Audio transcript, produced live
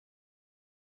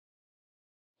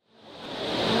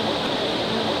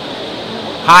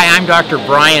Hi, I'm Dr.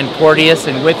 Brian Porteous,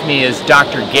 and with me is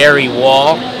Dr. Gary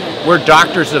Wall. We're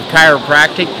doctors of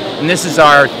chiropractic, and this is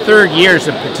our third years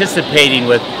of participating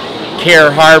with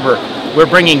Care Harbor. We're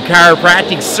bringing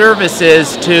chiropractic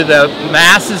services to the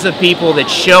masses of people that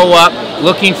show up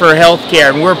looking for health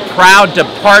care, and we're proud to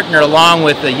partner along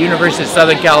with the University of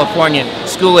Southern California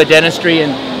School of Dentistry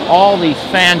and all these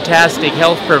fantastic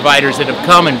health providers that have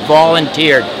come and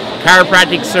volunteered.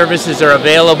 Chiropractic services are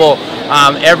available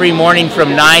every morning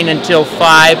from 9 until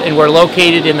 5, and we're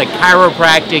located in the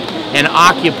chiropractic and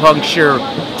acupuncture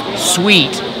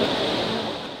suite